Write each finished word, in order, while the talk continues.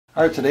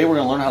All right, today we're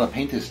gonna learn how to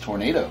paint this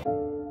tornado.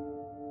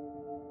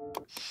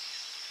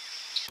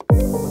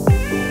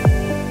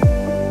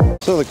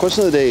 So the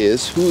question of the day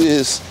is, who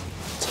is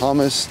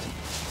Thomas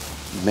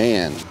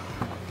Mann?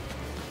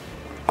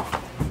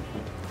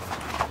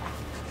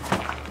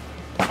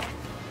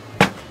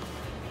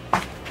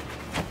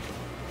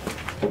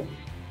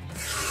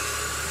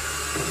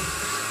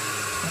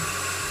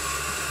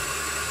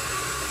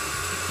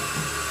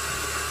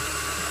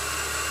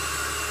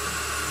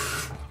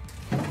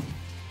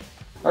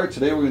 All right,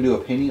 today we're gonna do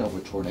a painting of a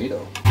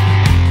tornado.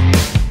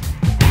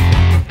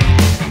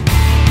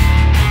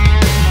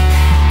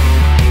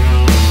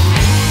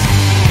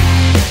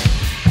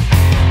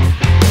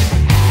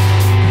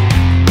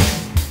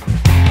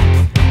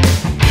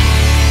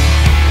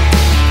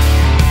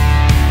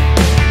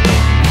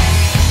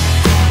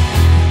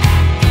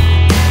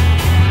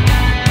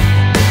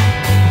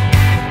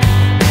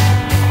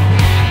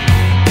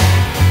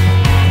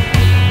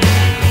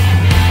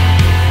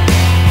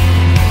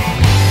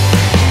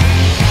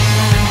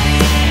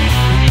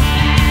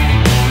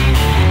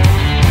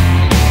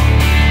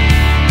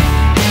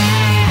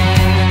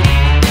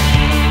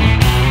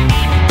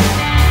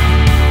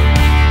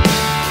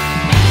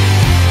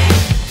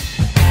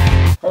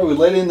 We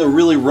laid in the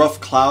really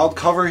rough cloud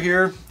cover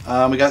here.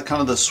 We got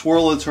kind of the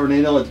swirl of the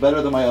tornado. It's better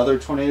than my other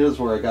tornadoes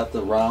where I got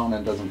the round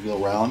and it doesn't feel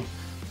round.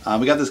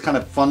 We got this kind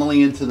of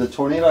funneling into the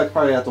tornado. I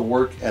probably have to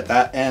work at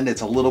that end.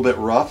 It's a little bit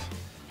rough.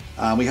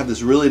 We have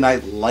this really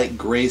nice light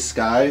gray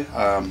sky.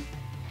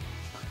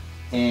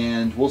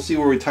 And we'll see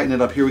where we tighten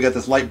it up here. We got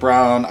this light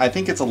brown. I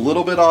think it's a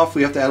little bit off.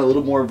 We have to add a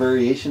little more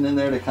variation in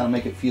there to kind of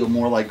make it feel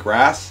more like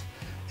grass.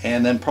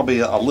 And then probably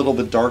a little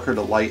bit darker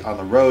to light on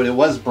the road. It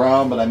was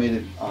brown, but I made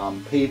it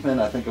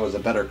pavement. I think it was a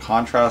better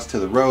contrast to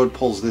the road,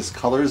 pulls this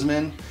colors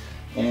in.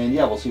 And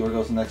yeah, we'll see where it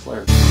goes in the next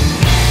layer.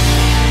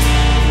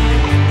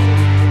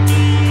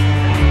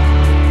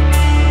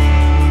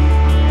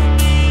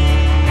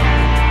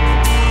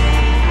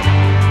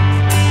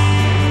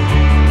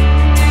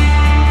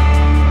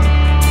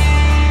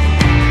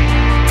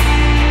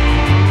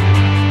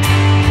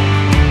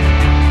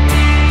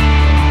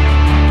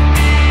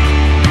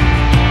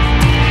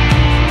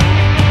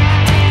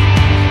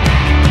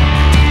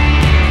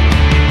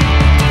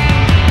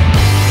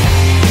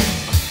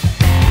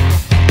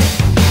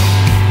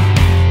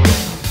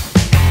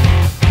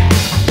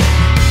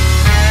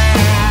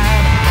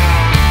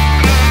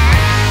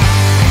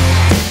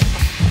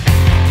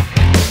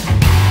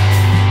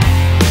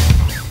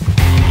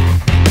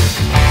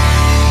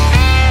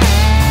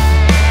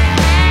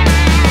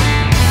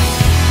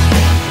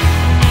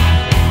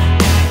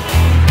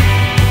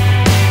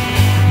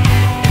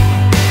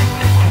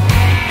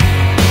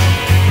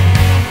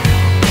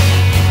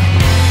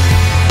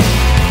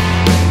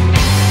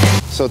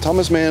 So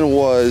Thomas Mann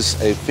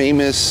was a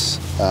famous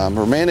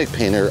romantic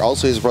painter.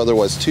 Also his brother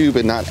was too,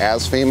 but not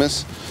as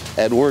famous,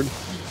 Edward.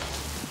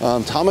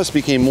 Thomas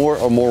became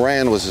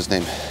Moran was his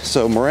name.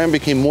 So Moran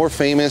became more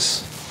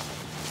famous,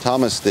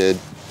 Thomas did,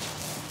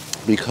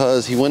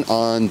 because he went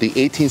on the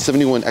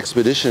 1871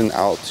 expedition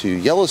out to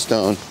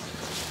Yellowstone,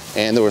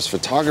 and there was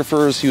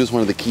photographers. He was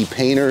one of the key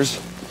painters,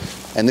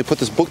 and they put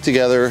this book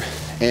together,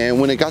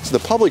 and when it got to the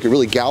public, it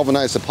really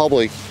galvanized the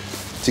public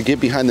to get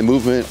behind the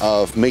movement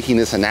of making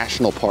this a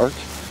national park.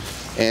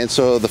 And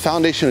so the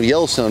foundation of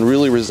Yellowstone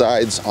really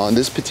resides on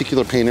this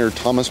particular painter,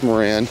 Thomas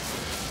Moran.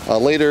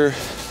 Later,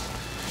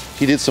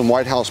 he did some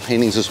White House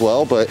paintings as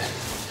well, but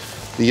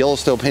the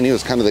Yellowstone painting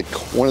was kind of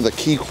one of the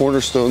key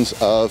cornerstones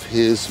of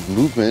his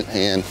movement,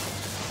 and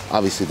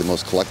obviously the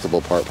most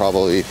collectible part,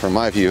 probably from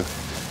my view.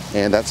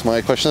 And that's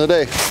my question of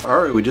the day. All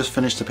right, we just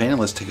finished the painting.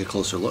 Let's take a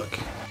closer look.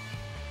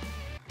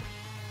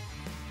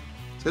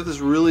 So we have this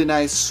really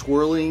nice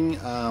swirling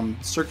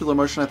circular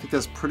motion. I think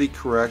that's pretty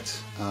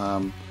correct.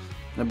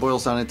 And it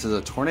boils down into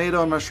the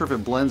tornado. I'm not sure if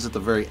it blends at the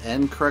very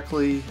end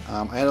correctly.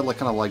 I added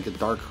kind of like a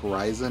dark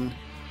horizon.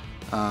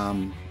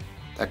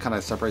 That kind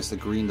of separates the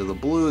green to the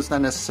blue. It's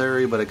not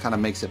necessary, but it kind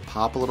of makes it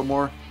pop a little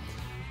more.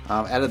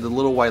 Added the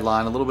little white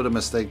line, a little bit of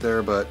mistake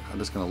there, but I'm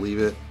just going to leave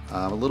it.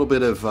 A little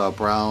bit of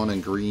brown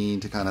and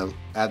green to kind of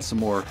add some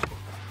more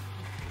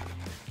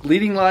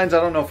leading lines. I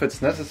don't know if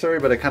it's necessary,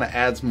 but it kind of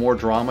adds more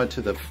drama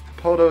to the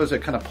photos.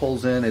 It kind of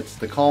pulls in. It's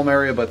the calm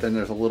area, but then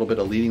there's a little bit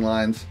of leading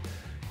lines.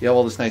 You have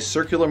all this nice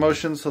circular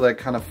motion, so that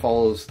kind of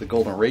follows the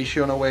golden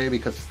ratio in a way,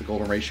 because the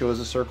golden ratio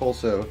is a circle,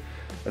 so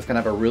that's going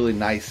to have a really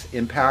nice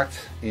impact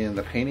in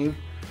the painting.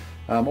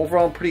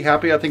 Overall, I'm pretty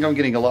happy. I think I'm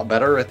getting a lot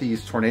better at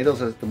these tornadoes.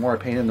 The more I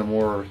paint them, the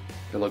more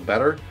they look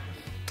better.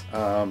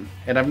 And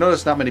I've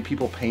noticed not many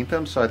people paint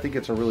them, so I think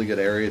it's a really good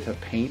area to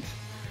paint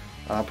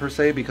per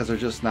se, because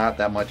there's just not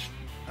that much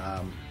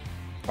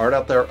art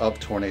out there of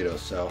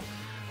tornadoes. So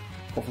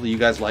hopefully you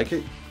guys like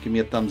it. Give me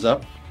a thumbs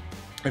up.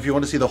 If you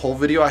want to see the whole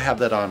video, I have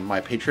that on my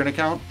Patreon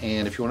account,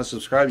 and if you want to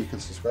subscribe, you can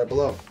subscribe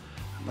below.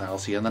 I'll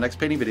see you in the next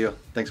painting video.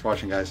 Thanks for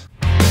watching, guys.